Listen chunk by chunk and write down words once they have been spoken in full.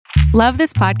Love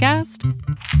this podcast?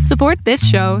 Support this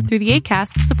show through the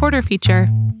Acast supporter feature.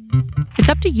 It's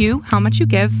up to you how much you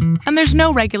give, and there's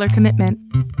no regular commitment.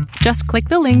 Just click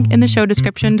the link in the show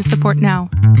description to support now.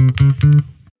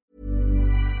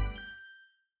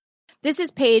 This is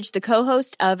Paige, the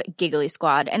co-host of Giggly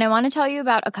Squad, and I want to tell you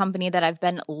about a company that I've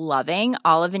been loving,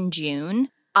 Olive & June.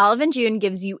 Olive & June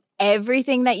gives you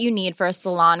everything that you need for a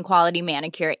salon-quality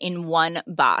manicure in one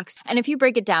box. And if you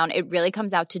break it down, it really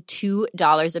comes out to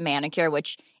 $2 a manicure,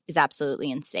 which is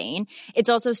absolutely insane. It's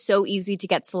also so easy to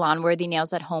get salon-worthy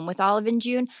nails at home with Olive &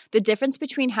 June. The difference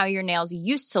between how your nails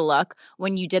used to look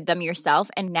when you did them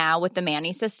yourself and now with the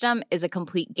Mani system is a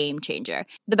complete game changer.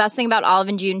 The best thing about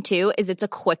Olive & June, too, is it's a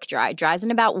quick dry. Dries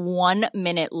in about 1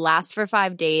 minute, lasts for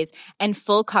 5 days, and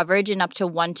full coverage in up to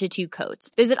 1 to 2 coats.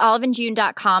 Visit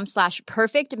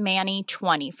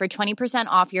oliveandjune.com/perfectmani20 for 20%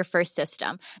 off your first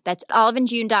system. That's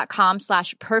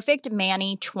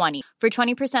oliveandjune.com/perfectmani20 for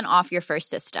 20% off your first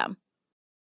system.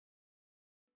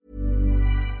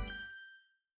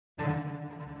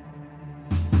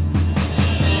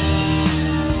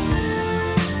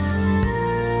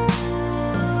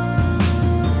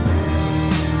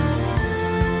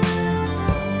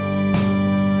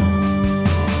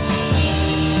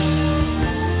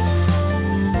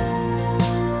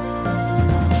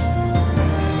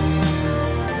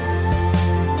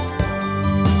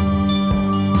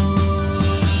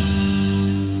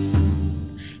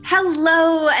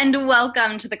 Hello and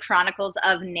welcome to the Chronicles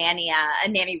of Nania, a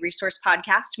nanny resource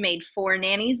podcast made for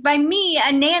nannies by me,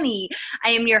 a nanny. I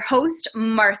am your host,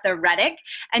 Martha Reddick,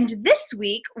 and this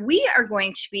week we are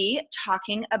going to be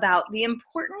talking about the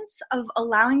importance of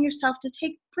allowing yourself to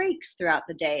take breaks throughout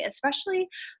the day, especially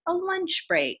a lunch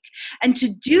break. And to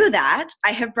do that,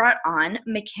 I have brought on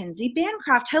Mackenzie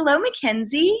Bancroft. Hello,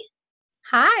 Mackenzie.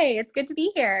 Hi, it's good to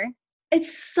be here.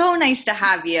 It's so nice to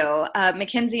have you.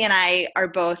 Mackenzie and I are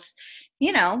both,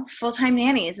 full-time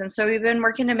nannies. And so we've been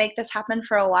working to make this happen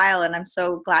for a while. And I'm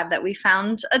so glad that we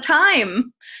found a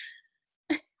time.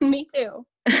 Me too.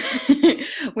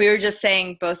 We were just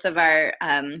saying both of our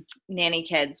nanny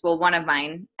kids, well, one of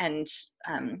mine and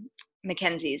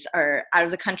Mackenzie's are out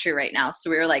of the country right now.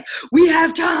 So we were like, we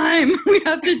have time. We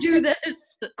have to do this.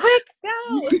 Quick,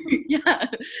 go. Yeah,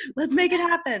 let's make it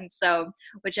happen. So,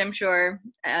 which I'm sure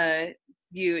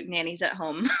you nannies at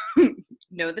home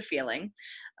know the feeling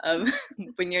of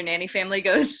when your nanny family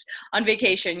goes on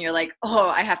vacation, you're like, oh,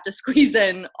 I have to squeeze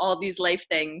in all these life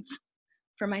things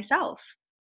for myself.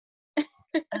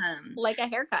 Like a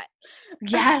haircut.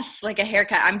 Yes, like a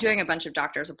haircut. I'm doing a bunch of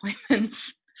doctor's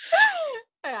appointments.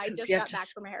 I just got back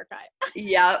from a haircut.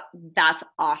 Yep, that's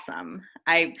awesome.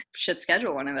 I should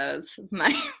schedule one of those.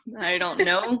 I don't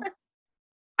know.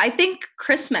 I think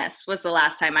Christmas was the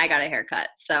last time I got a haircut,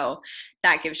 so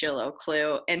that gives you a little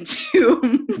clue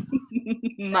into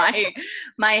my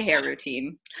hair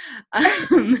routine.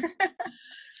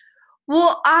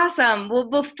 Well, awesome. Well,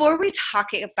 before we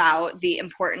talk about the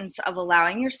importance of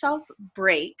allowing yourself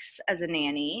breaks as a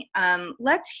nanny,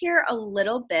 let's hear a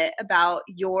little bit about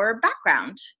your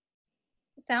background.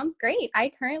 Sounds great. I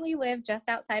currently live just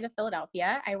outside of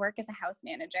Philadelphia. I work as a house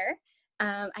manager.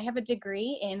 I have a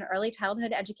degree in early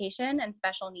childhood education and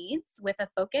special needs with a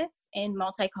focus in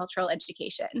multicultural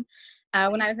education.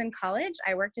 When I was in college,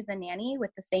 I worked as a nanny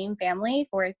with the same family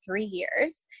for 3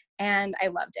 years, and I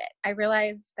loved it. I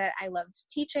realized that I loved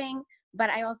teaching,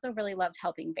 but I also really loved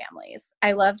helping families.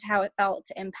 I loved how it felt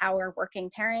to empower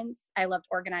working parents. I loved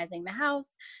organizing the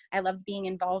house. I loved being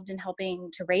involved in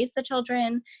helping to raise the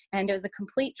children, and it was a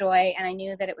complete joy, and I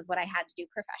knew that it was what I had to do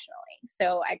professionally.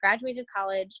 So I graduated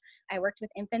college. I worked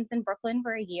with infants in Brooklyn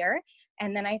for a year,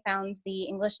 and then I found the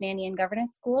English Nanny and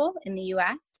Governess School in the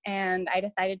US, and I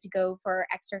decided to go for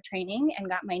extra training and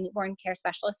got my newborn care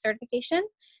specialist certification.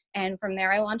 And from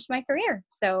there, I launched my career.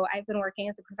 So I've been working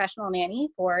as a professional nanny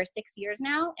for 6 years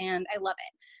now, and I love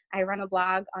it. I run a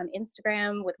blog on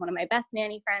Instagram with one of my best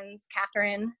nanny friends,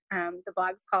 Catherine. The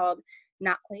blog's called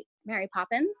Not Quite Mary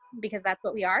Poppins, because that's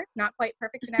what we are. Not quite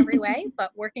perfect in every way,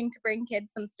 but working to bring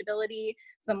kids some stability,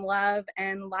 some love,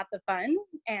 and lots of fun.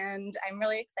 And I'm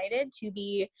really excited to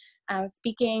be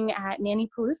speaking at Nanny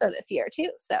Palooza this year,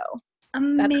 too. So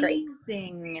that's great.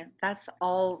 Amazing. That's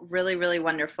all really, really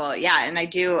wonderful. Yeah, and I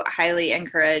do highly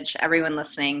encourage everyone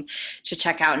listening to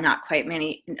check out Not Quite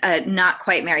Mary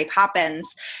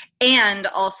Poppins, and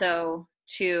also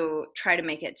to try to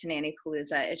make it to Nanny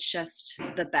Palooza. It's just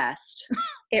the best.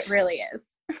 It really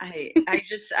is.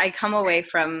 I come away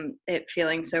from it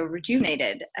feeling so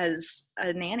rejuvenated as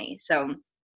a nanny. So,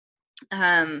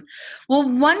 well,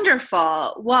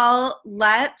 wonderful. Well,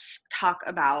 let's talk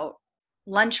about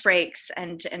lunch breaks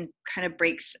and kind of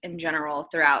breaks in general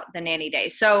throughout the nanny day.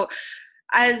 So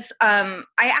as I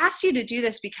asked you to do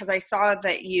this because I saw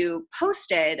that you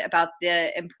posted about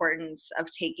the importance of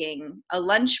taking a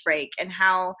lunch break and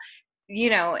how, you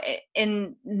know,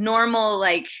 in normal,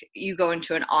 like you go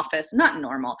into an office, not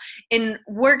normal, in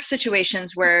work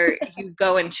situations where you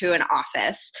go into an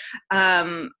office,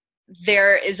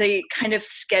 there is a kind of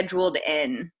scheduled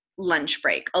in lunch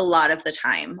break a lot of the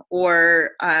time,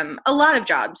 or a lot of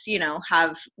jobs, you know,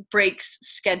 have breaks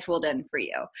scheduled in for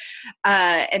you.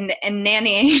 And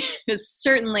nannying is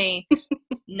certainly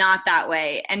not that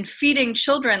way. And feeding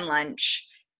children lunch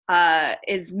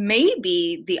is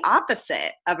maybe the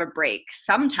opposite of a break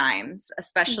sometimes,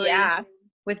 especially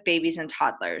with babies and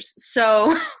toddlers.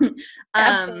 So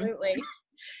absolutely.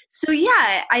 So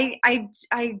yeah, I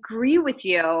agree with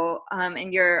you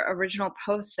in your original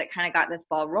post that kind of got this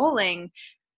ball rolling,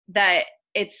 that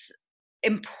it's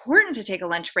important to take a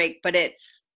lunch break, but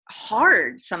it's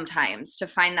hard sometimes to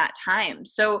find that time.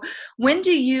 So when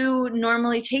do you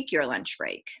normally take your lunch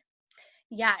break?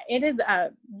 Yeah, it is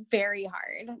very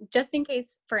hard. Just in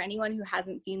case for anyone who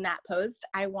hasn't seen that post,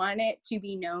 I want it to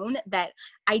be known that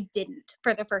I didn't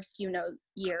for the first few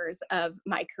years of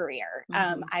my career.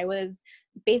 Mm-hmm. I was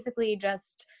basically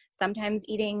just sometimes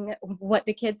eating what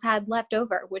the kids had left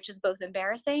over, which is both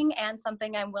embarrassing and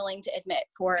something I'm willing to admit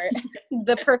for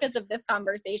the purpose of this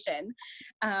conversation.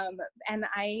 And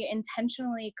I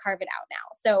intentionally carve it out now.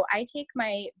 So I take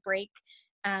my break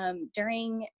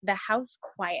during the house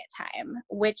quiet time,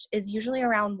 which is usually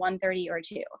around 1:30 or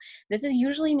 2. This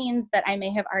usually means that I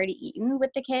may have already eaten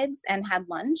with the kids and had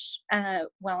lunch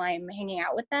while I'm hanging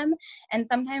out with them. And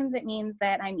sometimes it means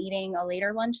that I'm eating a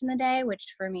later lunch in the day,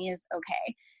 which for me is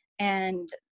okay. And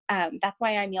that's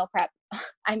why I meal prep.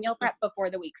 I meal prep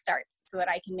before the week starts so that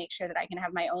I can make sure that I can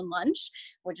have my own lunch,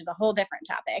 which is a whole different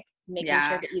topic, making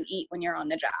sure that you eat when you're on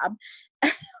the job.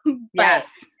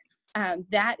 Yes.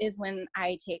 That is when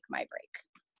I take my break.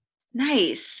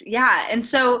 Nice. Yeah. And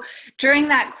so during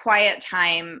that quiet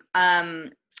time,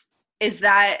 is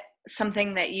that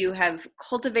something that you have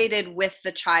cultivated with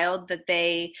the child, that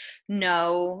they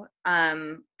know?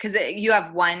 Because you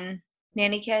have one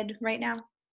nanny kid right now?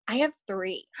 I have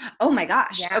 3. Oh my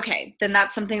gosh. Yeah. Okay. Then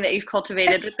that's something that you've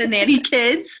cultivated with the nanny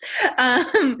kids,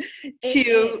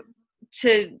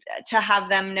 to have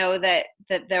them know that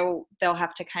they'll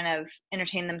have to kind of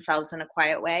entertain themselves in a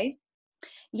quiet way.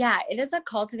 Yeah, it is a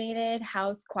cultivated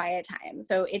house quiet time.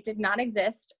 So it did not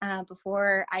exist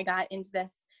before I got into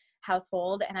this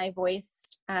household, and I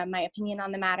voiced my opinion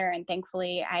on the matter. And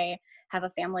thankfully, I have a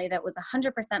family that was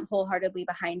 100% wholeheartedly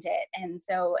behind it. And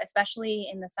so, especially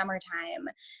in the summertime,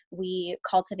 we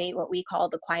cultivate what we call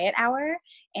the quiet hour,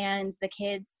 and the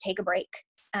kids take a break.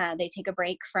 They take a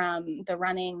break from the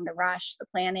running, the rush, the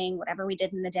planning, whatever we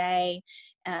did in the day,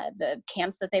 the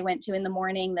camps that they went to in the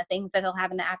morning, the things that they'll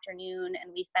have in the afternoon.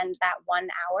 And we spend that 1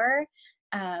 hour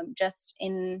just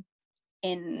in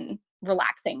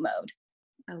relaxing mode.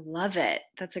 I love it.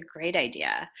 That's a great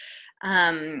idea.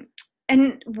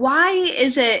 And why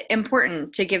is it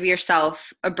important to give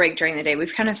yourself a break during the day?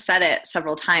 We've kind of said it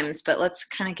several times, but let's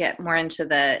kind of get more into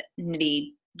the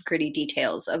nitty-gritty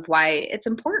details of why it's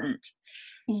important.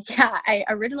 Yeah, I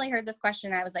originally heard this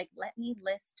question and I was like, let me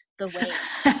list the ways.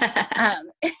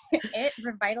 It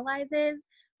revitalizes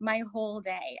my whole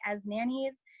day. As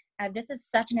nannies, this is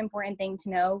such an important thing to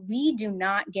know. We do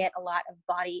not get a lot of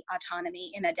body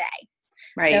autonomy in a day.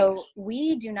 Right. So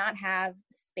we do not have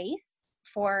space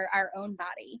for our own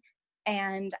body.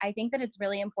 And I think that it's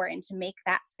really important to make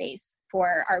that space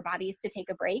for our bodies to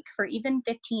take a break for even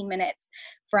 15 minutes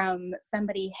from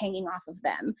somebody hanging off of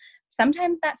them.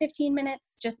 Sometimes that 15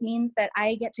 minutes just means that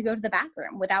I get to go to the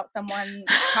bathroom without someone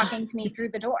talking to me through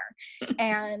the door.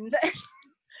 And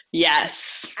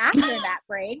yes, after that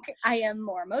break, I am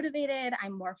more motivated,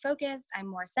 I'm more focused, I'm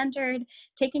more centered.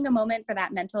 Taking a moment for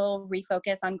that mental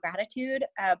refocus on gratitude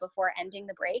before ending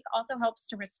the break also helps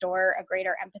to restore a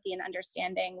greater empathy and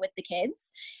understanding with the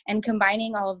kids. And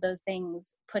combining all of those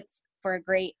things puts for a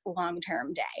great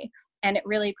long-term day. And it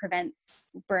really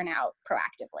prevents burnout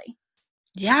proactively.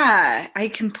 Yeah, I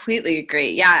completely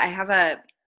agree. Yeah,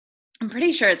 I'm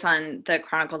pretty sure it's on the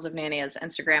Chronicles of Nania's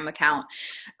Instagram account,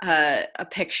 a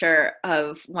picture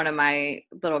of one of my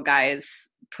little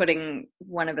guys putting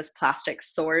one of his plastic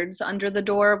swords under the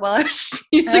door while I was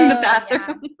using the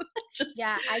bathroom.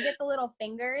 Yeah, I get the little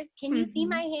fingers. Can you see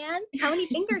my hands? How many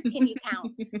fingers can you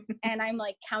count? And I'm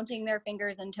like counting their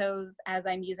fingers and toes as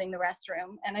I'm using the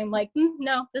restroom. And I'm like,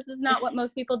 no, this is not what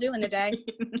most people do in a day.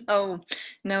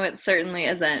 No, it certainly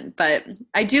isn't. But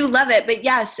I do love it. But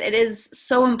yes, it is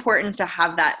so important to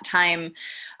have that time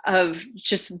of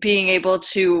just being able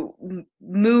to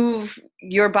move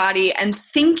your body and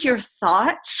think your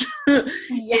thoughts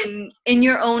in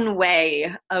your own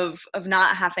way of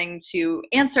not having to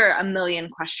answer a million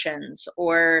questions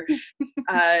or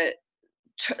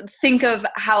think of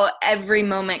how every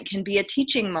moment can be a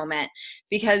teaching moment,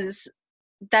 because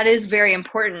that is very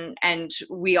important, and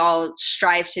we all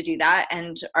strive to do that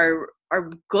and are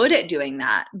good at doing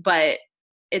that. But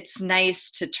it's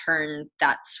nice to turn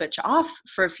that switch off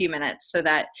for a few minutes so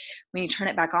that when you turn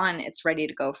it back on, it's ready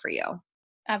to go for you.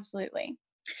 Absolutely.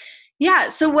 Yeah.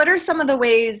 So what are some of the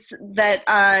ways that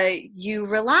you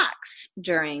relax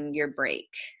during your break?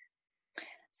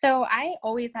 So I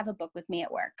always have a book with me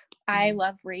at work. I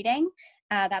love reading.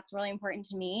 That's really important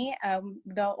to me.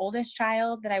 The oldest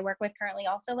child that I work with currently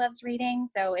also loves reading.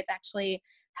 So it's actually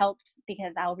helped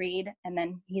because I'll read and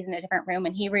then he's in a different room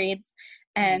and he reads.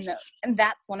 And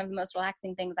that's one of the most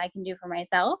relaxing things I can do for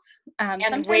myself.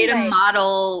 And way to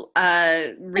model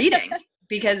reading.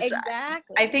 Because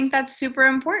exactly. I think that's super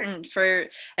important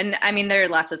and I mean, there are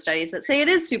lots of studies that say it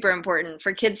is super important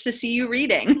for kids to see you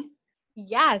reading.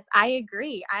 Yes, I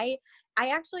agree. I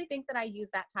actually think that I use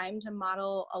that time to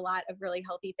model a lot of really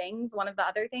healthy things. One of the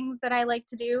other things that I like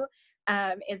to do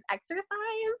is exercise.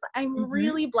 I'm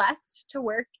really blessed to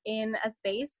work in a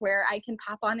space where I can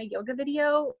pop on a yoga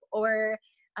video or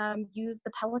use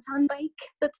the Peloton bike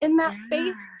that's in that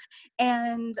space.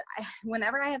 And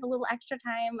whenever I have a little extra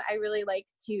time, I really like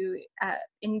to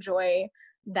enjoy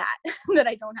that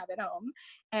I don't have at home.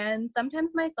 And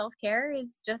sometimes my self-care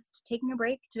is just taking a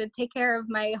break to take care of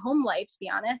my home life, to be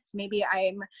honest. Maybe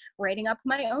I'm writing up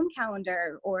my own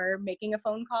calendar or making a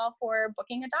phone call for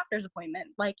booking a doctor's appointment,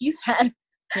 like you said.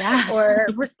 Or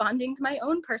responding to my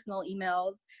own personal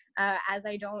emails as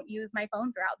I don't use my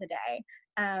phone throughout the day.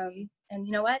 And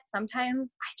you know what?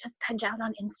 Sometimes I just veg out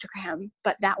on Instagram,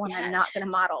 but that one I'm not going to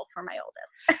model for my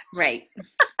oldest. Right.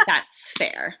 That's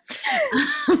fair.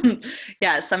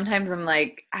 Yeah. Sometimes I'm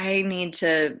like, I need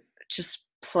to just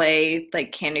play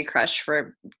like Candy Crush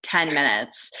for 10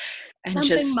 minutes and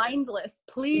something just mindless,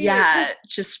 please. Yeah.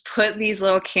 Just put these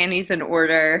little candies in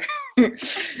order. When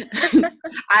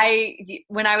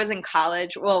I was in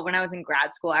college, when I was in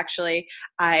grad school, actually,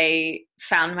 I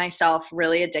found myself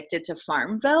really addicted to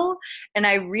Farmville. And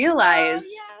I realized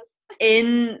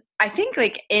I think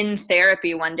like in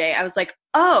therapy one day, I was like,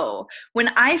 oh, when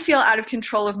I feel out of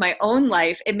control of my own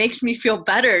life, it makes me feel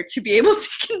better to be able to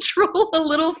control a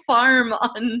little farm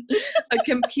on a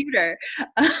computer.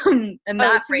 And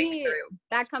that breakthrough.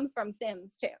 That comes from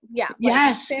Sims too. Yeah.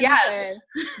 Yes. Sims, yes.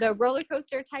 The roller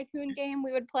coaster tycoon game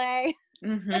we would play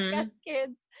as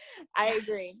kids. I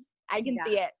agree. I can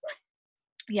see it.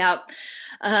 Yep.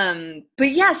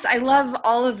 But yes, I love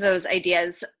all of those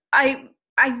ideas. I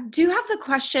do have the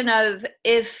question of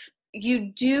if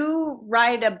you do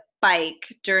ride a bike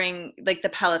during like the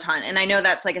Peloton, and I know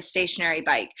that's like a stationary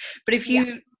bike, but if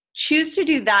you choose to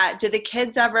do that, do the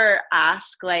kids ever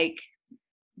ask like,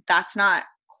 that's not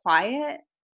quiet?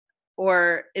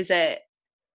 Or is it?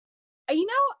 You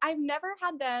know, I've never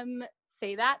had them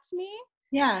say that to me.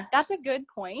 Yeah. That's a good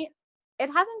point. It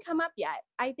hasn't come up yet.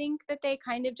 I think that they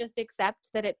kind of just accept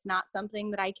that it's not something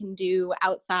that I can do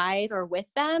outside or with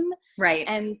them. Right.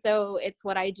 And so it's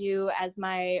what I do as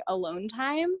my alone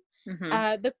time.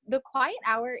 The quiet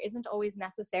hour isn't always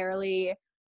necessarily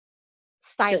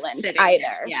silent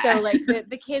either. So like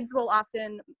the kids will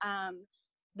often,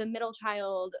 the middle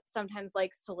child sometimes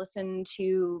likes to listen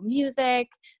to music.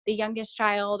 The youngest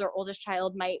child or oldest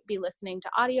child might be listening to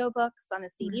audiobooks on a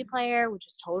CD player, which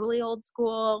is totally old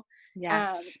school.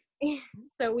 Yes.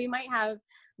 So we might have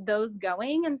those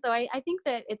going. And so I think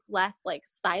that it's less like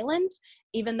silent,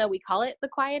 even though we call it the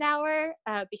quiet hour,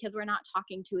 because we're not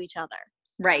talking to each other.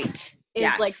 Right. Is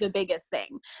like the biggest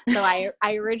thing. So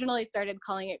I originally started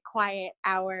calling it quiet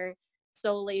hour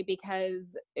solely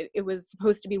because it was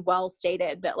supposed to be well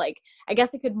stated that like, I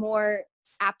guess it could more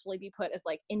aptly be put as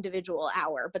like individual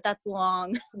hour, but that's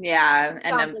long. Yeah.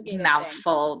 And a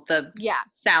mouthful. The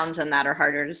sounds in that are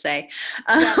harder to say.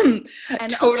 And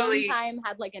totally. Alone time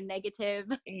had like a negative,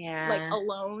 like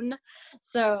alone.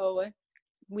 So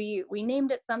we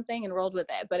named it something and rolled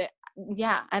with it, but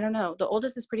I don't know. The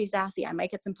oldest is pretty sassy. I might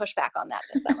get some pushback on that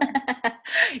this summer.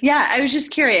 Yeah. I was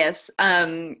just curious.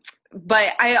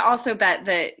 But I also bet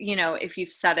that, you know, if you've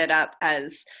set it up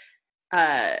as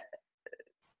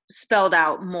spelled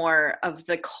out more of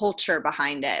the culture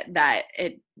behind it, that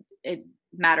it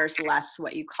matters less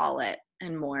what you call it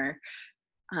and more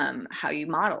how you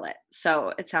model it.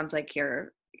 So it sounds like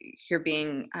you're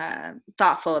being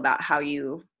thoughtful about how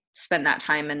you spend that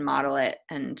time and model it,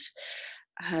 and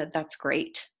that's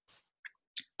great.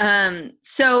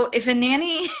 So if a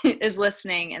nanny is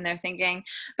listening and they're thinking,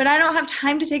 but I don't have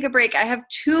time to take a break, I have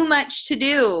too much to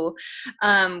do,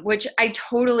 which I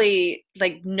totally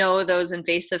know those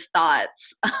invasive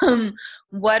thoughts.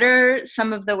 What are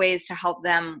some of the ways to help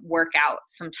them work out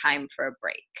some time for a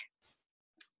break?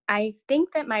 I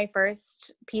think that my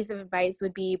first piece of advice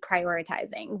would be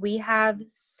prioritizing. We have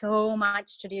so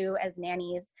much to do as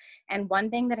nannies. And one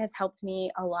thing that has helped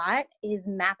me a lot is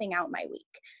mapping out my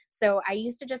week. So I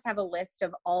used to just have a list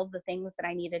of all of the things that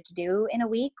I needed to do in a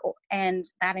week, and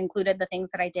that included the things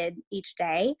that I did each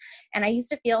day. And I used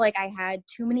to feel like I had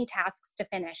too many tasks to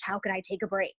finish. How could I take a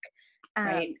break?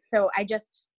 Right. So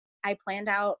I planned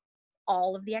out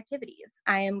all of the activities.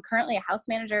 I am currently a house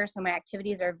manager, so my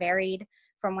activities are varied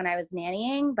from when I was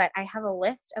nannying, but I have a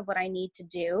list of what I need to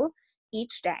do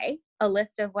each day, a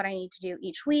list of what I need to do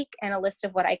each week, and a list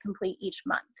of what I complete each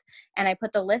month. And I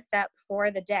put the list up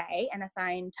for the day and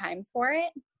assign times for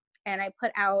it. And I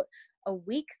put out a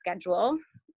week schedule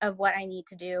of what I need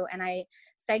to do, and I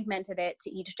segmented it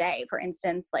to each day. For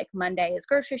instance, like Monday is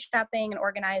grocery shopping and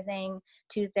organizing,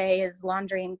 Tuesday is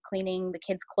laundry and cleaning the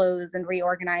kids' clothes and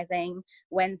reorganizing,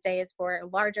 Wednesday is for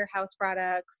larger house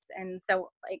products, and so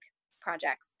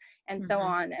projects, and so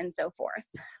on and so forth.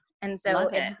 And so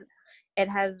it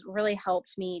has really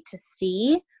helped me to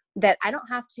see that I don't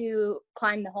have to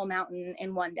climb the whole mountain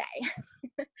in one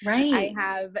day. Right. I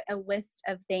have a list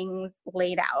of things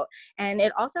laid out. And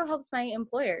it also helps my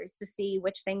employers to see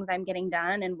which things I'm getting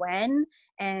done and when,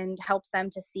 and helps them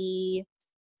to see,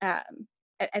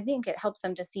 I think it helps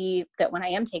them to see that when I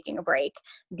am taking a break,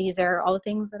 these are all the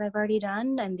things that I've already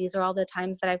done, and these are all the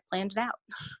times that I've planned it out.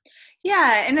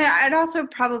 Yeah, and it also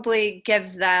probably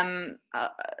gives them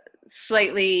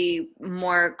slightly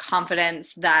more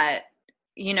confidence that,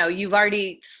 you've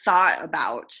already thought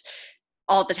about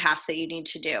all the tasks that you need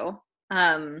to do.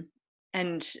 And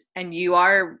you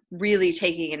are really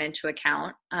taking it into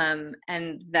account,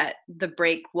 and that the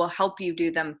break will help you do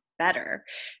them better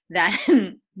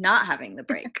than not having the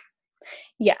break.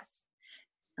 Yes.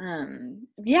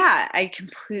 Yeah, I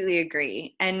completely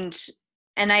agree. And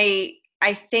I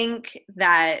think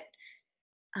that,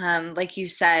 like you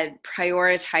said,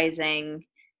 prioritizing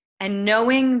and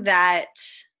knowing that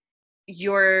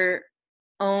your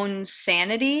own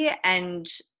sanity, and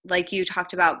like you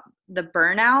talked about, the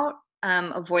burnout,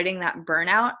 avoiding that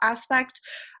burnout aspect,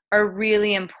 are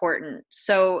really important.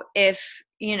 So if,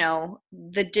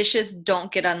 the dishes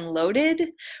don't get unloaded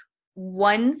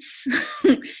once,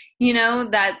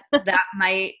 that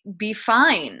might be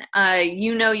fine.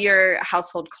 Your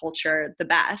household culture the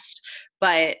best,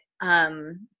 but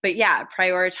yeah,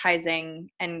 prioritizing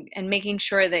and making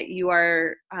sure that you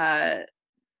are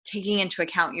taking into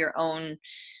account your own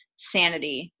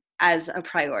sanity as a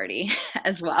priority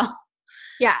as well.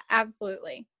 Yeah,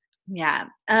 absolutely. Yeah.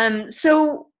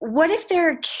 So what if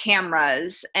there are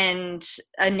cameras and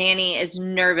a nanny is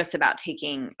nervous about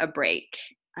taking a break?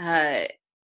 I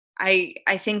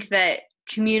think that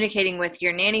communicating with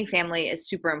your nanny family is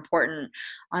super important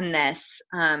on this.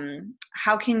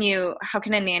 How can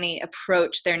a nanny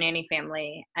approach their nanny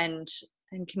family and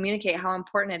communicate how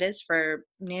important it is for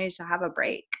nannies to have a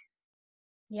break?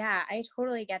 Yeah, I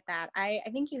totally get that. I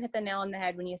think you hit the nail on the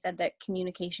head when you said that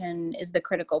communication is the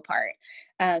critical part.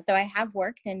 So I have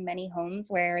worked in many homes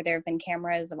where there have been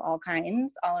cameras of all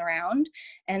kinds all around.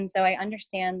 And so I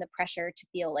understand the pressure to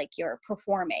feel like you're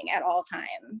performing at all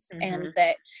times, and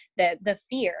that the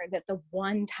fear that the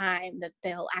one time that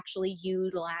they'll actually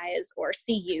utilize or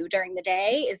see you during the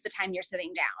day is the time you're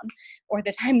sitting down or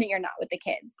the time that you're not with the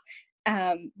kids.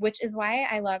 Which is why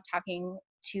I love talking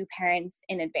to parents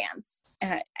in advance.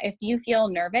 If you feel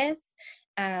nervous,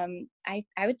 I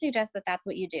would suggest that that's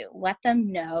what you do. Let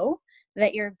them know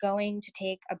that you're going to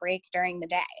take a break during the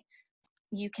day.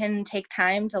 You can take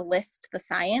time to list the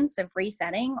science of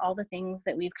resetting, all the things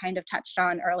that we've kind of touched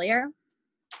on earlier,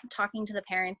 talking to the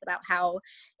parents about how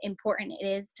important it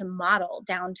is to model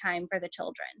downtime for the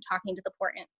children, talking to the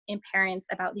parents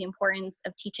about the importance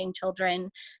of teaching children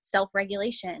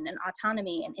self-regulation and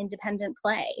autonomy and independent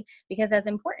play, because as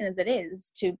important as it is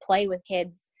to play with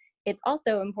kids, it's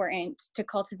also important to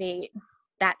cultivate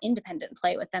that independent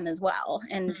play with them as well.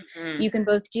 And you can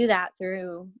both do that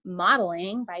through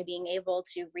modeling by being able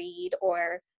to read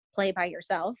or play by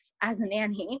yourself as a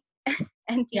nanny,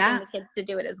 and teaching Yeah. the kids to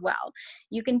do it as well.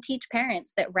 You can teach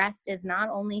parents that rest is not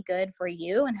only good for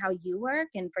you and how you work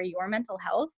and for your mental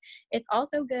health, it's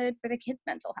also good for the kids'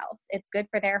 mental health. It's good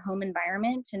for their home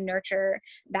environment to nurture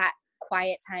that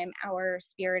quiet time, our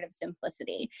spirit of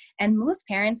simplicity. And most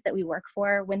parents that we work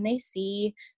for, when they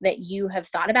see that you have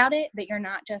thought about it, that you're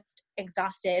not just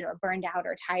exhausted or burned out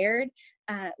or tired,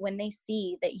 when they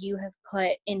see that you have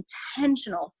put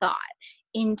intentional thought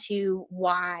into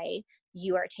why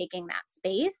you are taking that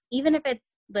space, even if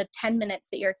it's the 10 minutes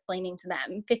that you're explaining to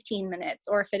them, 15 minutes,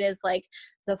 or if it is like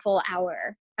the full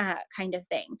hour kind of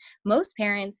thing. Most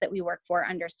parents that we work for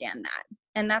understand that.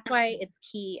 And that's why it's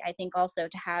key, I think, also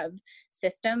to have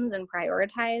systems and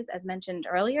prioritize, as mentioned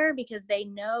earlier, because they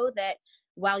know that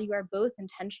while you are both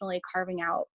intentionally carving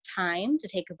out time to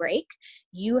take a break,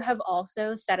 you have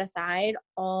also set aside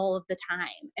all of the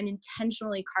time and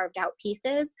intentionally carved out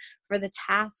pieces for the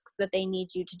tasks that they need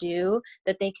you to do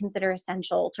that they consider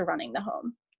essential to running the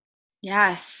home.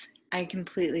 Yes, I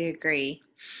completely agree.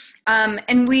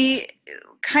 And we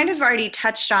kind of already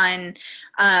touched on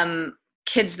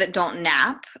kids that don't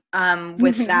nap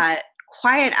with that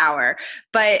quiet hour.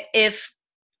 But if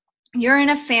you're in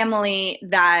a family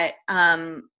that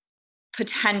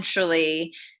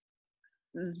potentially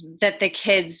that the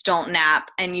kids don't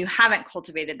nap and you haven't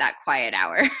cultivated that quiet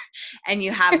hour and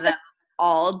you have them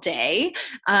all day,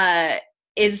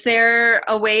 is there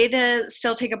a way to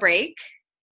still take a break?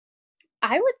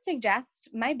 I would suggest,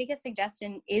 my biggest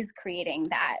suggestion is creating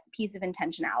that piece of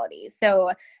intentionality.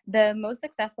 So the most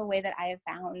successful way that I have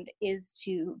found is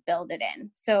to build it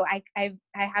in. So I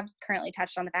have currently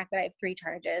touched on the fact that I have 3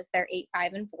 charges. They're 8,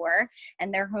 5, and 4,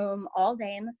 and they're home all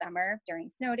day in the summer, during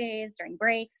snow days, during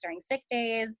breaks, during sick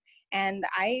days. And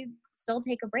I still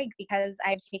take a break because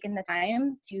I've taken the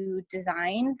time to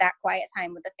design that quiet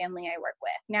time with the family I work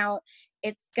with. Now,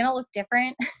 it's going to look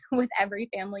different with every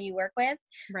family you work with.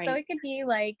 Right. So it could be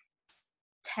like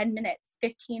 10 minutes,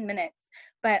 15 minutes.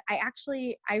 But I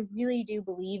really do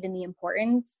believe in the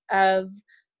importance of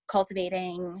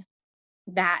cultivating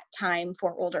that time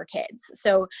for older kids.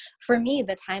 So for me,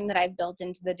 the time that I've built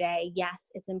into the day,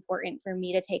 yes, it's important for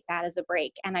me to take that as a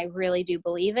break. And I really do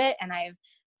believe it. And I've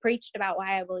preached about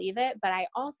why I believe it, but I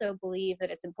also believe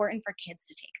that it's important for kids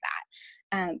to take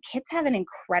that. Kids have an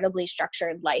incredibly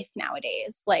structured life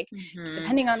nowadays. Like,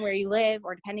 depending on where you live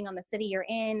or depending on the city you're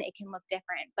in, it can look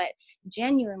different. But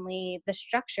genuinely, the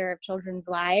structure of children's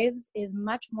lives is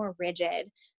much more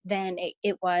rigid than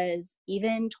it was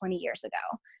even 20 years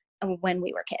ago when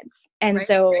we were kids. And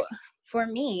so for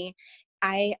me,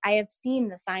 I have seen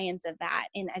the science of that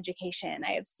in education.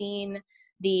 I have seen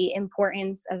the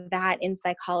importance of that in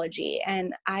psychology.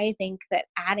 And I think that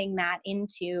adding that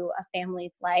into a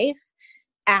family's life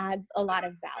adds a lot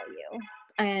of value.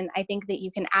 And I think that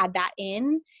you can add that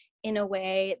in a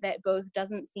way that both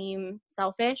doesn't seem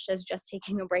selfish as just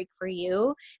taking a break for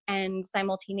you, and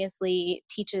simultaneously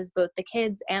teaches both the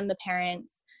kids and the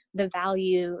parents the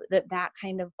value that that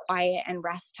kind of quiet and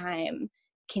rest time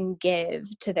can give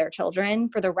to their children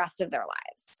for the rest of their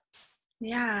lives.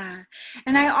 Yeah.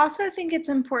 And I also think it's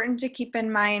important to keep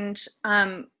in mind,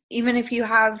 even if you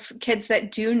have kids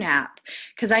that do nap,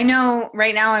 because I know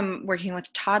right now I'm working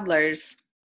with toddlers,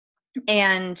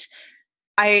 and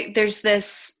there's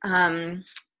this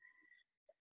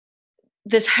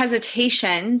this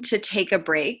hesitation to take a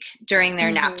break during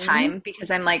their nap time, because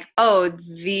I'm like, oh,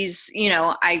 these,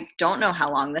 I don't know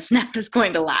how long this nap is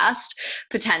going to last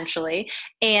potentially.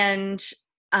 And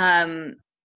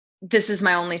this is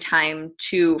my only time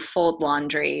to fold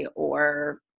laundry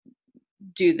or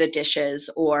do the dishes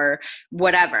or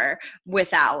whatever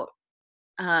without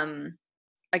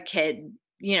a kid,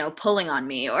 pulling on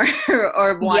me or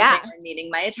wanting or needing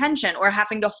my attention, or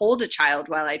having to hold a child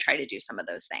while I try to do some of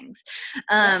those things.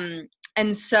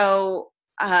 And so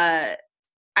I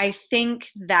think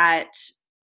that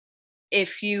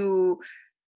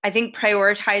I think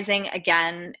prioritizing,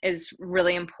 again, is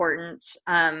really important.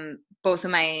 Both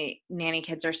of my nanny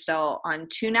kids are still on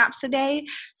 2 naps a day,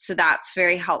 so that's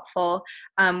very helpful.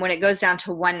 When it goes down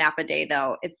to 1 nap a day,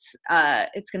 though, it's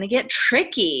going to get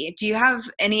tricky. Do you have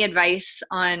any advice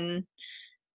on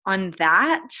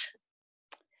that?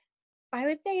 I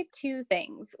would say 2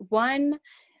 things. 1,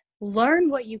 learn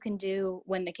what you can do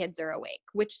when the kids are awake,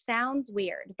 which sounds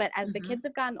weird, but as the kids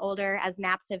have gotten older, as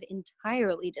naps have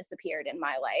entirely disappeared in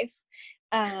my life,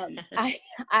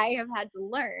 I have had to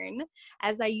learn,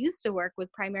 as I used to work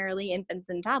with primarily infants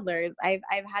and toddlers, I've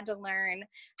had to learn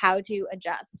how to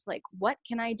adjust, like, what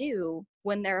can I do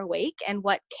when they're awake and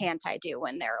what can't I do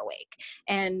when they're awake?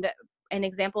 And an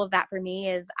example of that for me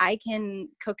is I can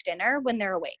cook dinner when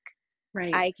they're awake.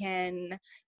 Right. I can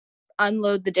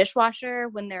unload the dishwasher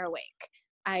when they're awake.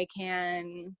 I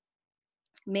can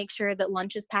make sure that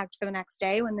lunch is packed for the next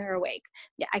day when they're awake.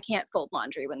 Yeah, I can't fold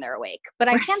laundry when they're awake, but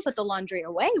I can put the laundry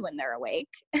away when they're awake.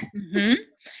 Mm-hmm.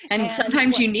 And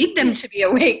sometimes you need them to be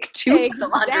awake to put the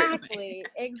laundry away.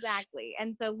 Exactly.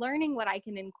 And so learning what I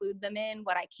can include them in,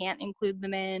 what I can't include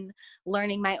them in,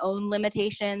 learning my own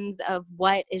limitations of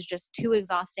what is just too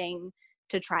exhausting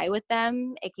to try with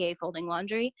them, aka folding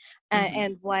laundry,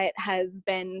 and what has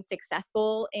been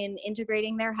successful in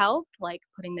integrating their help, like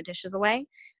putting the dishes away,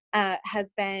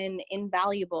 has been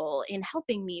invaluable in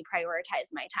helping me prioritize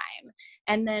my time.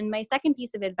 And then my second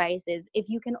piece of advice is, if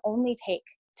you can only take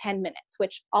 10 minutes,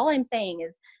 which all I'm saying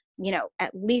is,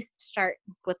 at least start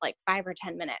with like 5 or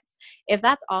 10 minutes. If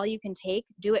that's all you can take,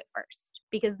 do it first,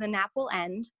 because the nap will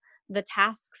end. The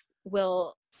tasks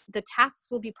will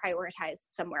be prioritized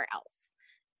somewhere else.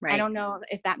 Right. I don't know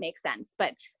if that makes sense,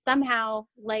 but somehow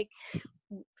we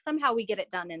get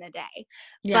it done in a day.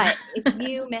 Yeah. But if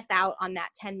you miss out on that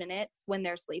 10 minutes when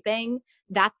they're sleeping,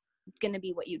 that's going to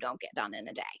be what you don't get done in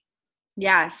a day.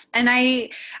 Yes. And I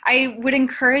would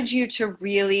encourage you to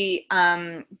really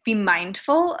be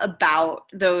mindful about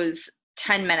those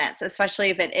 10 minutes,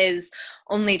 especially if it is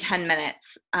only 10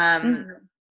 minutes,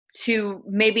 to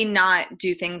maybe not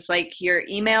do things like your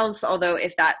emails, although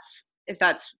if that's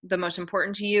the most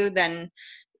important to you, then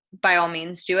by all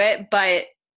means do it. But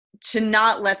to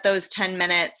not let those 10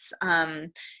 minutes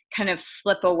kind of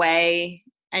slip away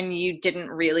and you didn't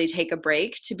really take a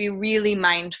break, to be really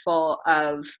mindful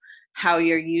of how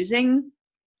you're using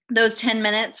those 10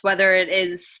 minutes, whether it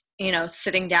is,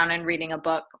 sitting down and reading a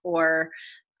book or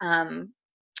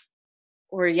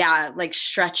like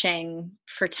stretching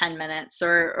for 10 minutes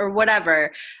or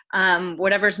whatever,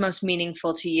 whatever's most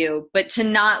meaningful to you, but to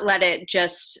not let it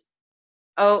just,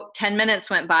 10 minutes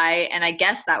went by and I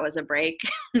guess that was a break,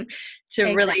 to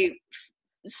exactly. Really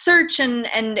search and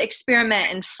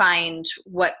experiment and find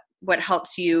what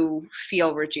helps you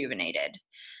feel rejuvenated.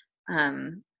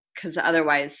 Because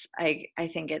otherwise I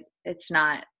think it's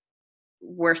not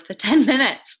worth the 10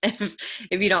 minutes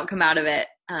if you don't come out of it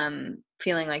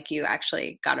feeling like you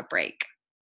actually got a break.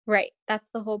 Right. That's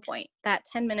the whole point. That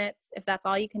 10 minutes, if that's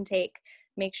all you can take,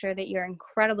 make sure that you're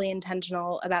incredibly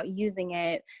intentional about using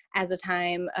it as a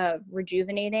time of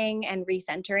rejuvenating and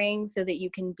recentering so that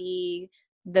you can be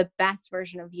the best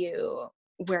version of you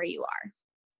where you are.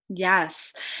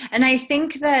 Yes. And I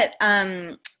think that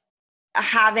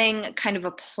having kind of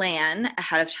a plan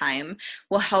ahead of time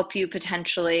will help you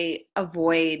potentially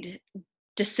avoid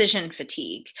decision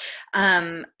fatigue.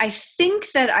 I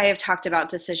think that I have talked about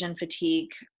decision fatigue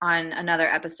on another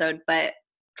episode, but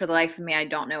for the life of me, I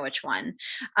don't know which one.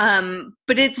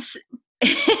 But it's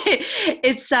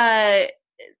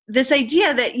this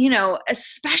idea that,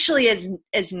 especially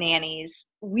as nannies,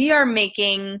 we are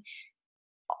making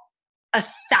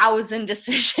 1,000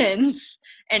 decisions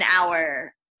an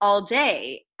hour all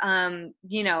day,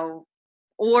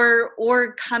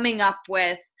 or coming up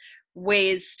with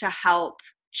ways to help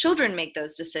children make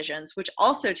those decisions, which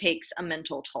also takes a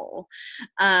mental toll.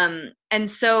 And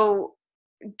so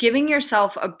giving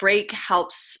yourself a break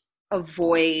helps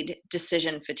avoid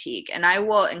decision fatigue. And I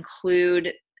will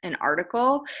include an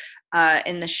article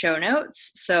in the show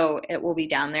notes, so it will be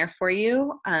down there for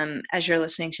you as you're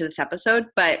listening to this episode.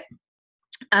 But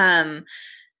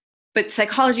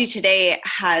Psychology Today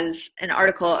has an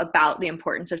article about the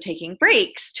importance of taking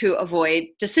breaks to avoid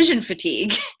decision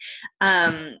fatigue,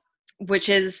 which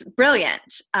is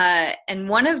brilliant. And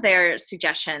one of their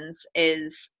suggestions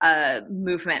is a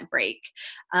movement break.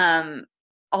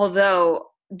 Although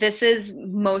this is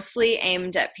mostly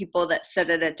aimed at people that sit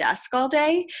at a desk all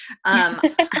day.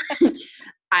 I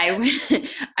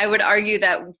would argue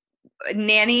that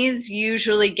nannies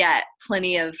usually get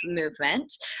plenty of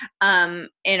movement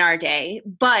in our day,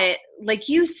 but like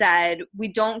you said, we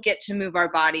don't get to move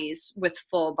our bodies with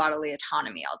full bodily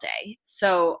autonomy all day.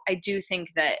 So I do think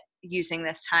that using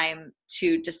this time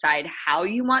to decide how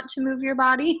you want to move your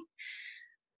body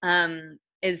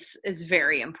is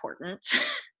very important.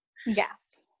 Yes.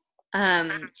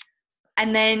 And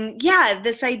then,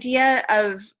 this idea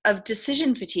of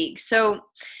decision fatigue. So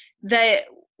that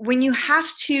when you have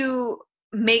to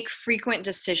make frequent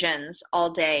decisions all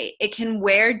day, it can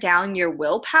wear down your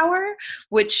willpower,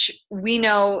 which we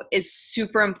know is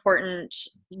super important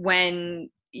when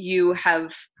you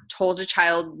have told a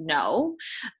child no,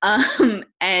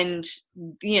 and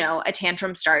a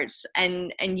tantrum starts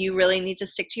and you really need to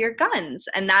stick to your guns.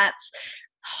 And that's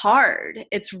hard.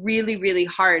 It's really, really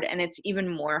hard. And it's even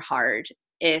more hard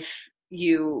if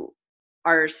you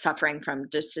are suffering from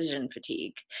decision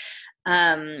fatigue.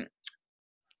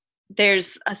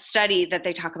 there's a study that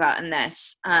they talk about in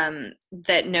this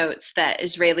that notes that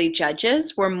Israeli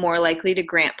judges were more likely to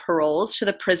grant paroles to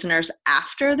the prisoners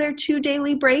after their 2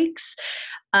 daily breaks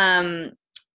than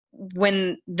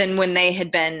when they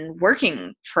had been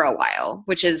working for a while,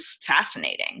 which is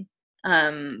fascinating.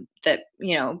 That,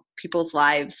 you know, people's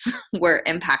lives were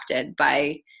impacted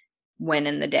by when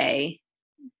in the day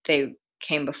they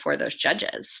came before those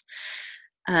judges.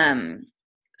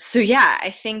 So yeah, I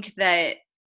think that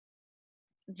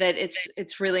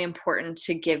it's really important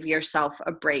to give yourself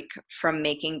a break from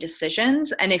making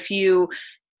decisions. And if you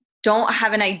don't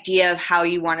have an idea of how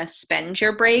you want to spend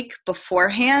your break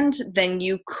beforehand, then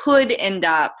you could end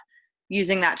up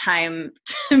using that time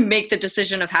to make the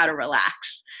decision of how to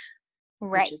relax,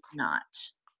 Right. which is not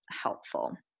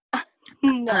helpful.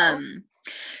 No.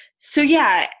 So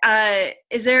yeah,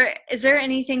 is there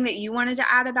anything that you wanted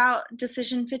to add about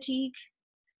decision fatigue?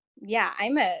 Yeah,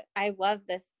 I love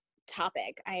this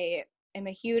topic. I am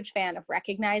a huge fan of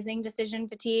recognizing decision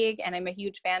fatigue, and I'm a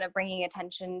huge fan of bringing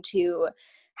attention to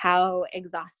how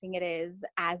exhausting it is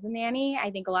as a nanny.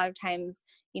 I think a lot of times,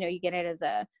 you know, you get it as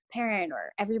a parent,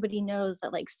 or everybody knows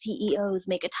that like CEOs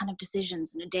make a ton of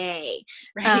decisions in a day,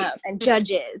 Right. and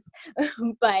judges.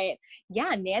 But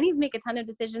yeah, nannies make a ton of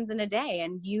decisions in a day.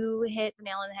 And you hit the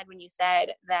nail on the head when you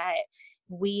said that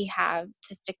we have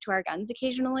to stick to our guns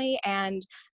occasionally. And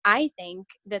I think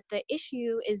that the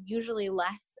issue is usually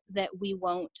less that we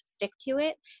won't stick to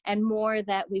it, and more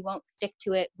that we won't stick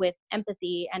to it with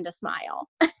empathy and a smile.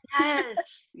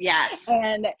 Yes.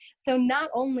 And so not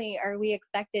only are we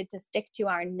expected to stick to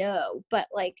our no, but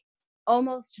like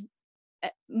almost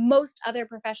most other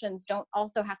professions don't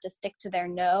also have to stick to their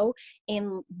no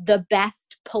in the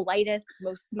best, politest,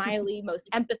 most smiley, most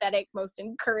empathetic, most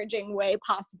encouraging way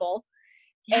possible.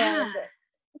 Yeah. And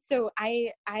so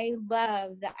I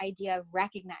love the idea of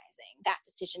recognizing that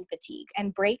decision fatigue,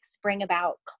 and breaks bring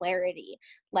about clarity.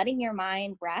 Letting your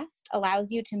mind rest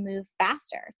allows you to move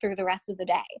faster through the rest of the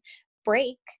day.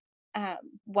 Break,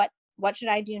 what should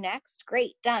I do next?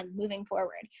 Great, done, moving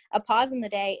forward. A pause in the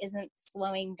day isn't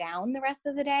slowing down the rest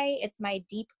of the day. It's my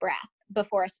deep breath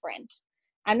before a sprint.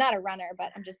 I'm not a runner,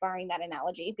 but I'm just borrowing that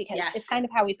analogy because Yes. it's kind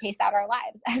of how we pace out our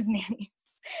lives as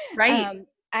nannies. Right.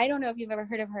 I don't know if you've ever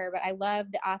heard of her, but I love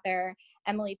the author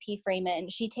Emily P. Freeman.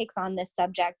 She takes on this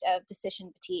subject of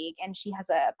decision fatigue, and she has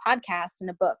a podcast and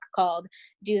a book called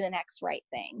Do the Next Right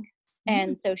Thing.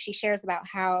 And so she shares about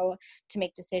how to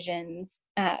make decisions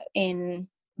in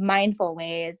mindful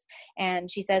ways.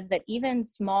 And she says that even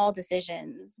small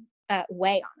decisions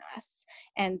weigh on us,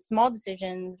 and small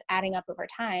decisions adding up over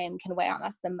time can weigh on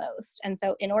us the most. And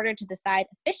so in order to decide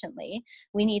efficiently,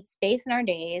 we need space in our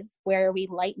days where we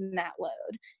lighten that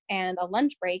load, and a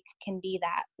lunch break can be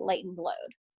that lightened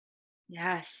load.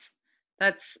 Yes.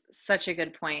 That's such a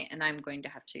good point, and I'm going to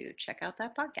have to check out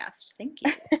that podcast. Thank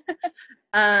you.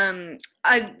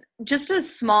 Just a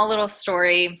small little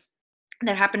story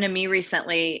that happened to me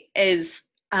recently is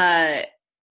I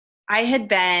had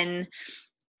been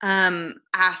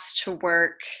asked to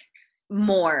work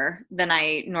more than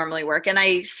I normally work, and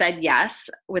I said yes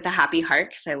with a happy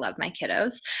heart because I love my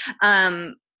kiddos.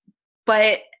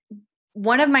 But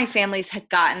one of my families had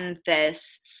gotten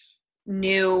this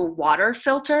new water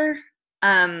filter,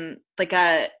 like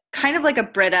a kind of like a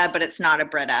Brita, but it's not a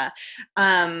Brita.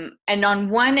 And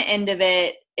on one end of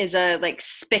it is a like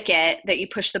spigot that you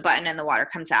push the button and the water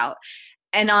comes out.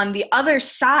 And on the other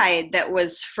side that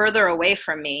was further away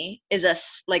from me is a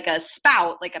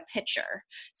spout, like a pitcher.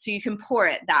 So you can pour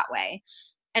it that way.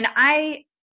 And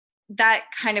that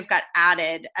kind of got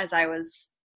added as I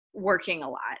was working a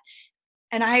lot.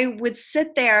 And I would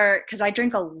sit there because I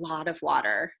drink a lot of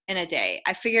water in a day.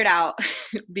 I figured out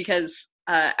because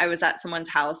I was at someone's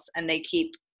house and they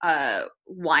keep a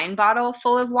wine bottle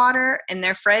full of water in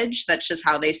their fridge. That's just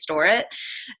how they store it.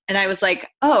 And I was like,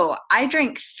 oh, I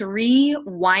drink 3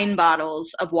 wine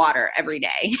bottles of water every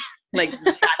day. Like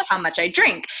that's how much I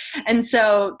drink. And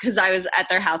so, cause I was at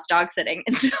their house dog sitting.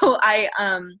 And so I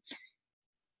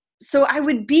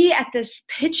would be at this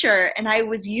pitcher and I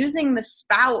was using the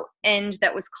spout end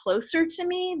that was closer to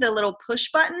me, the little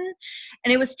push button,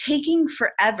 and it was taking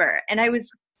forever. And I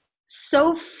was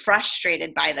so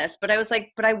frustrated by this, but I was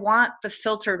like, but I want the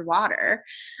filtered water.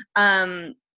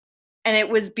 And it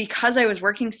was because I was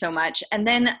working so much. And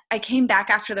then I came back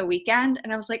after the weekend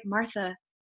and I was like, Martha,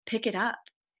 pick it up.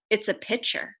 It's a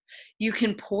pitcher. You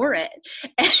can pour it.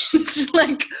 And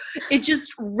like, it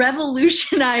just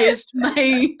revolutionized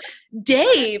my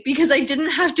day because I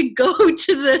didn't have to go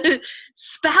to the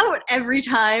spout every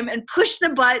time and push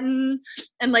the button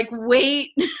and like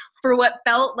wait for what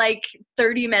felt like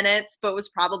 30 minutes, but was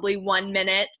probably 1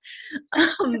 minute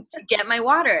to get my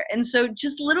water. And so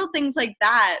just little things like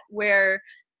that, where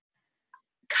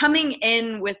coming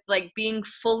in with like being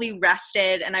fully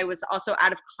rested, and I was also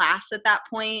out of class at that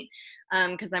point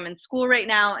because I'm in school right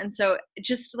now. And so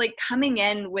just like coming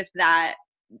in with that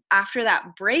after that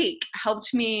break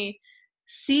helped me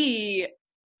see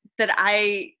that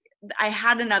I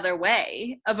had another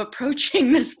way of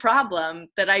approaching this problem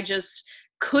that I just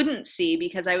couldn't see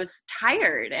because I was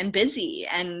tired and busy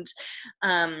and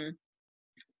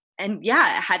yeah,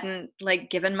 I hadn't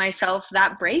like given myself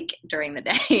that break during the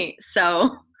day.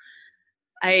 So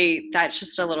that's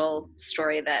just a little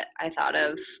story that I thought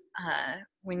of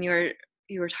when you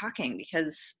were talking,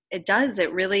 because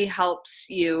it really helps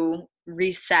you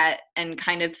reset and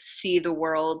kind of see the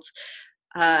world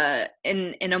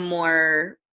in a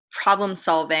more problem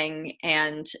solving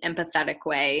and empathetic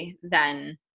way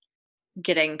than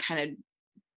getting kind of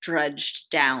drudged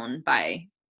down by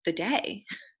the day.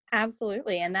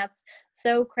 Absolutely. And that's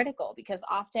so critical, because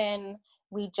often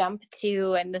we jump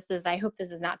to, and I hope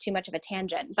this is not too much of a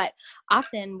tangent, but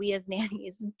often we as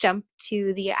nannies jump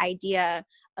to the idea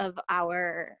of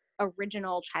our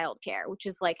original childcare, which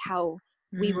is like how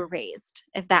we were raised,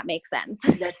 if that makes sense.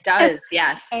 That does,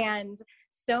 yes. And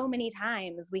so many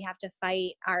times we have to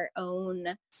fight our own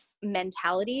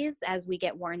mentalities as we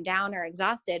get worn down or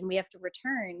exhausted, and we have to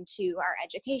return to our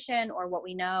education or what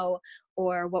we know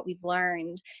or what we've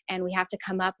learned, and we have to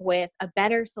come up with a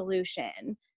better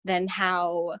solution than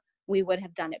how we would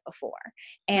have done it before.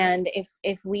 And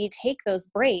if we take those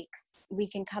breaks, we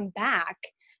can come back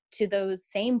to those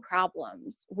same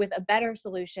problems with a better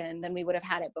solution than we would have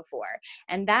had it before.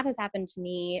 And that has happened to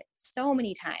me so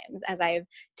many times as I've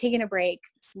taken a break,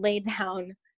 laid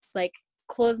down, like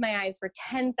closed my eyes for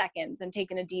 10 seconds and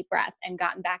taken a deep breath and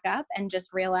gotten back up and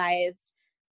just realized,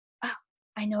 oh,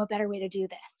 I know a better way to do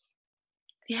this.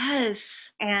 Yes.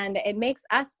 And it makes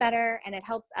us better, and it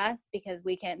helps us because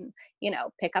we can,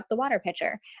 pick up the water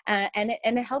pitcher, and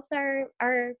it helps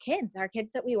our kids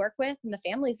that we work with and the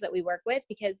families that we work with,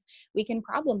 because we can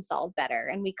problem solve better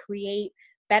and we create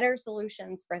better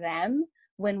solutions for them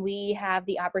when we have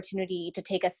the opportunity to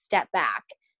take a step back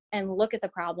and look at the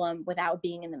problem without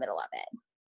being in the middle of it.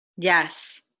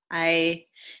 Yes. I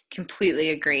completely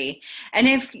agree. And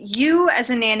if you as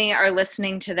a nanny are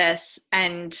listening to this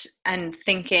and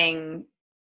thinking,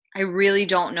 I really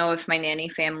don't know if my nanny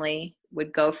family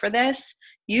would go for this,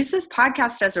 use this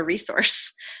podcast as a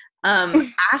resource.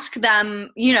 Ask them,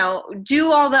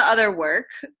 do all the other work,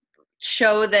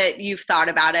 show that you've thought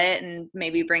about it, and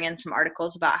maybe bring in some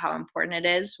articles about how important it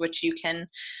is, which you can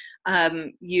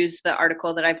use the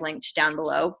article that I've linked down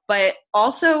below, but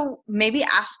also maybe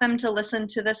ask them to listen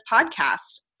to this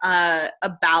podcast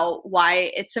about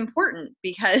why it's important,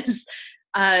 because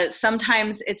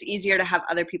sometimes it's easier to have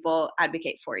other people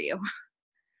advocate for you.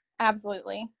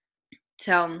 Absolutely.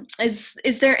 So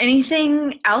is there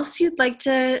anything else you'd like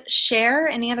to share?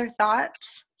 Any other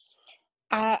thoughts?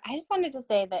 I just wanted to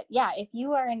say that, if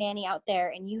you are a nanny out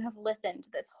there and you have listened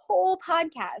to this whole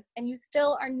podcast and you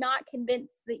still are not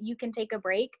convinced that you can take a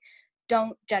break,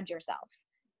 don't judge yourself.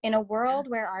 In a world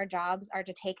where our jobs are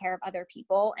to take care of other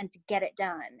people and to get it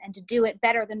done and to do it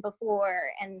better than before,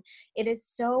 and it is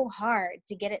so hard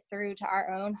to get it through to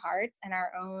our own hearts and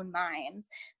our own minds,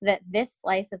 that this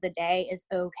slice of the day is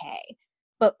okay.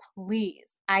 But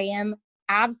please, I am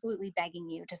absolutely begging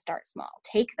you to start small.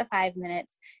 Take the 5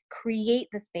 minutes, create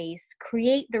the space,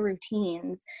 create the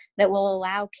routines that will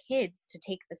allow kids to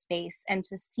take the space and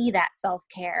to see that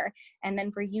self-care, and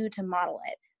then for you to model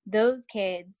it. Those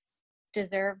kids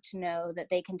deserve to know that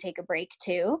they can take a break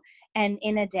too. And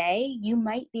in a day, you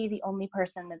might be the only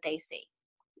person that they see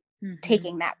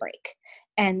taking that break.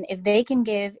 And if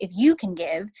you can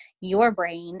give your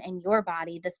brain and your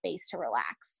body the space to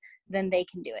relax, then they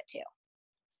can do it too.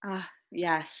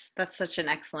 Yes, that's such an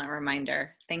excellent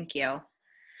reminder. Thank you.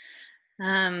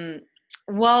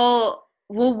 Well,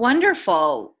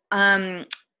 wonderful.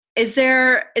 Is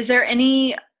there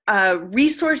any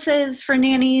resources for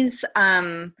nannies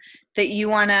that you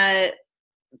want to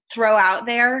throw out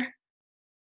there?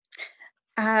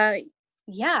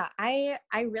 Yeah, I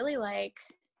really like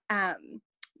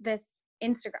this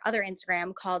other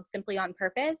Instagram called Simply on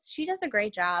Purpose. She does a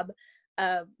great job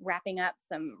of wrapping up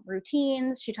some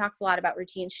routines. She talks a lot about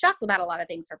routines. She talks about a lot of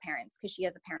things for parents because she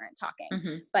is a parent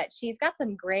talking, but she's got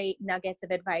some great nuggets of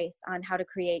advice on how to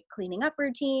create cleaning up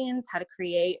routines, how to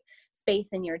create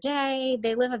space in your day.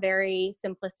 They live a very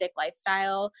simplistic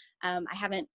lifestyle. I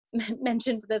haven't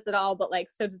mentioned this at all, but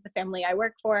so does the family I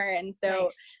work for. And so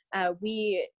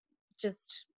we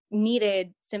just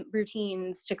needed some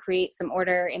routines to create some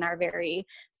order in our very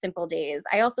simple days.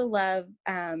 I also love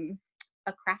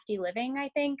A Crafty Living. I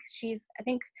think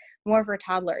more for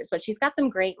toddlers, but she's got some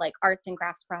great like arts and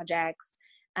crafts projects.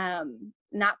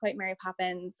 Not Quite Mary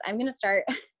Poppins. I'm going to start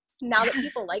now that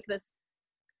people like this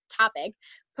topic,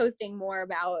 posting more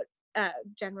about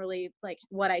generally like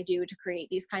what I do to create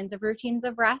these kinds of routines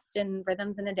of rest and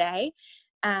rhythms in a day.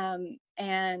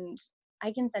 And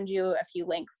I can send you a few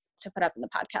links to put up in the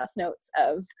podcast notes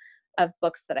of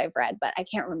books that I've read, but I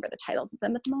can't remember the titles of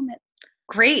them at the moment.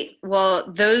 Great.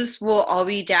 Well, those will all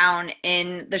be down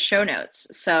in the show notes.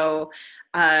 So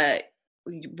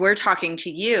we're talking to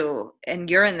you and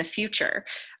you're in the future,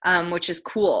 which is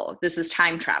cool. This is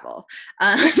time travel.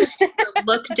 So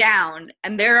look down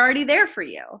and they're already there for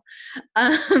you.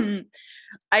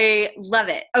 I love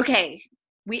it. Okay.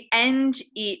 We end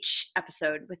each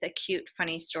episode with a cute,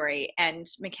 funny story, and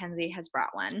Mackenzie has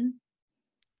brought one.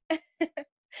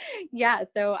 Yeah,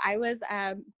 so I was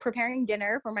preparing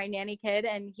dinner for my nanny kid,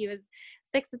 and he was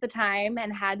 6 at the time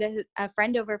and had a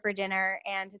friend over for dinner,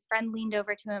 and his friend leaned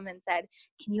over to him and said,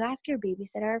 "Can you ask your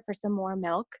babysitter for some more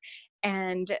milk?"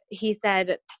 And he said,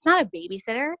 "That's not a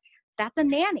babysitter, that's a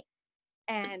nanny,"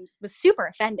 and was super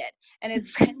offended. And his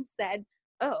friend said,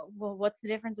 "Oh, well, what's the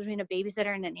difference between a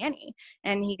babysitter and a nanny?"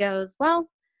 And he goes, "Well,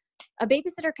 a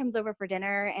babysitter comes over for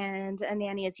dinner and a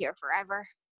nanny is here forever."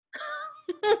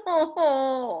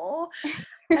 Oh,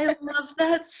 I love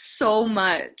that so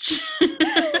much.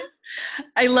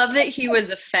 I love that he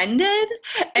was offended,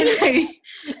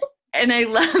 and I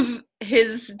love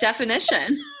his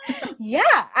definition.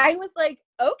 Yeah, I was like,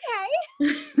 okay.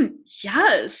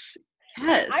 Yes.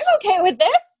 I'm okay with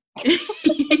this.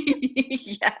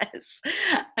 Yes,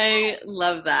 I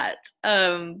love that.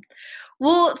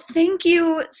 Well, thank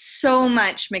you so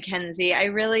much, Mackenzie. I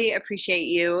really appreciate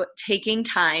you taking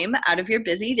time out of your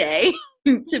busy day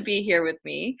to be here with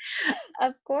me.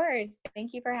 Of course.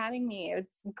 Thank you for having me.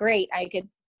 It's great. I could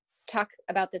talk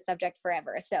about this subject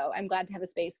forever, so I'm glad to have a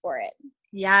space for it.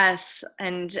 Yes,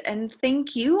 and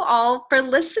thank you all for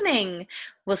listening.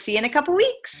 We'll see you in a couple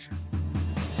weeks.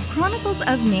 Chronicles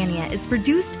of Nania is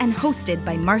produced and hosted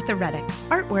by Martha Reddick.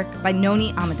 Artwork by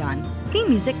Noni Amadan. Theme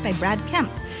music by Brad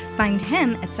Kemp. Find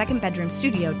him at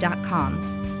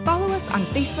secondbedroomstudio.com. Follow us on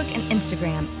Facebook and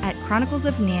Instagram at Chronicles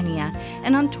of Nania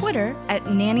and on Twitter at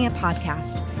Nania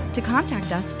Podcast. To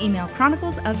contact us, email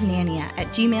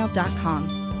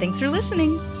chroniclesofnania@gmail.com. Thanks for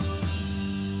listening.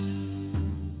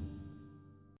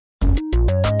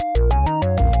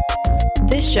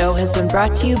 This show has been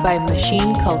brought to you by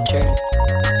Machine Culture.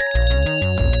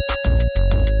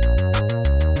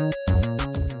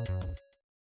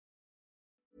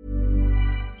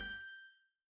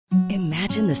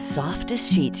 Imagine the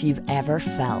softest sheets you've ever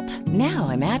felt. Now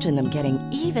imagine them getting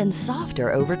even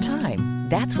softer over time.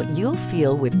 That's what you'll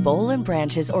feel with Boll &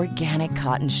 Branch's organic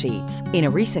cotton sheets. In a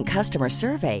recent customer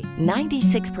survey,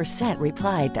 96%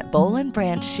 replied that Boll &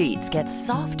 Branch sheets get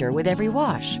softer with every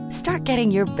wash. Start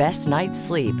getting your best night's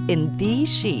sleep in these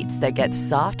sheets that get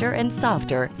softer and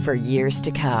softer for years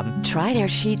to come. Try their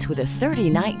sheets with a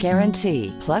 30-night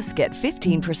guarantee. Plus, get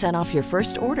 15% off your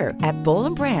first order at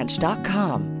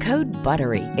bollandbranch.com. Code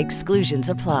BUTTERY. Exclusions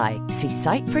apply. See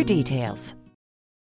site for details.